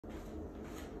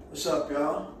What's up,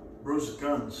 y'all? Bruce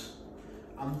Guns.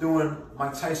 I'm doing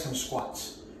Mike Tyson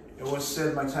squats. It was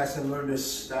said Mike Tyson learned this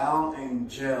style in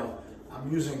jail. I'm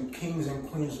using kings and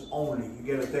queens only. You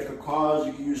get a deck of cards,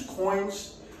 you can use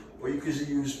coins, or you can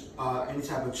use any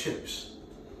type of chips.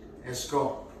 Let's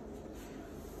go.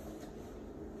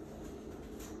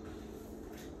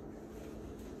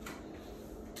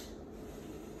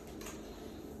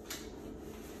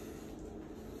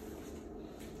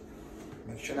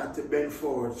 Make sure not to bend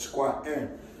forward, squat in.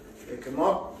 Pick them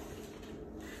up,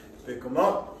 pick them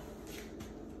up.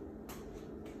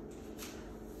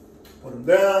 Put them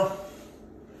down,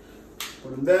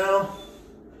 put them down.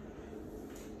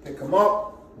 Pick them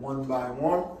up, one by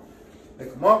one.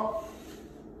 Pick them up,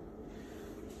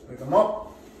 pick them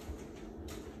up.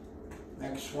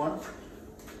 Next one,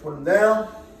 put them down,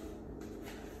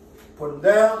 put them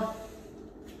down,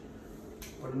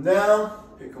 put them down,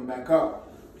 pick them back up.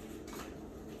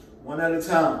 One at a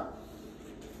time.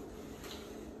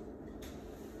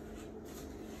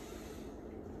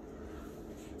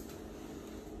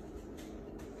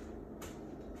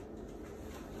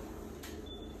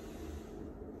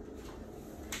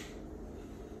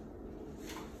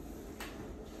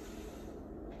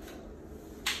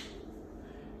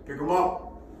 Pick them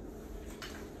up.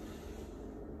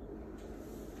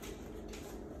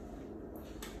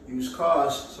 Use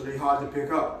cards so they're hard to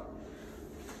pick up.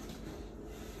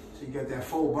 So you get that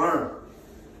full burn.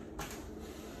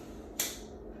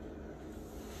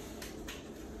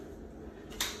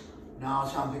 Now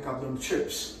it's time to pick up them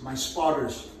chips, my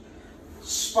spotters.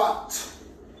 Spot,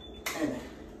 and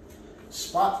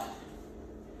spot,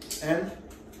 and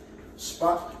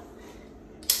spot,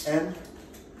 and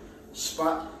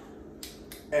spot,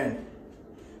 and.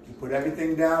 You put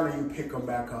everything down and you pick them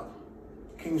back up.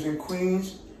 Kings and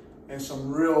queens and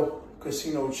some real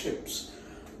casino chips.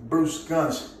 Bruce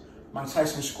Guns, Mike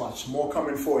Tyson squats. More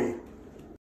coming for you.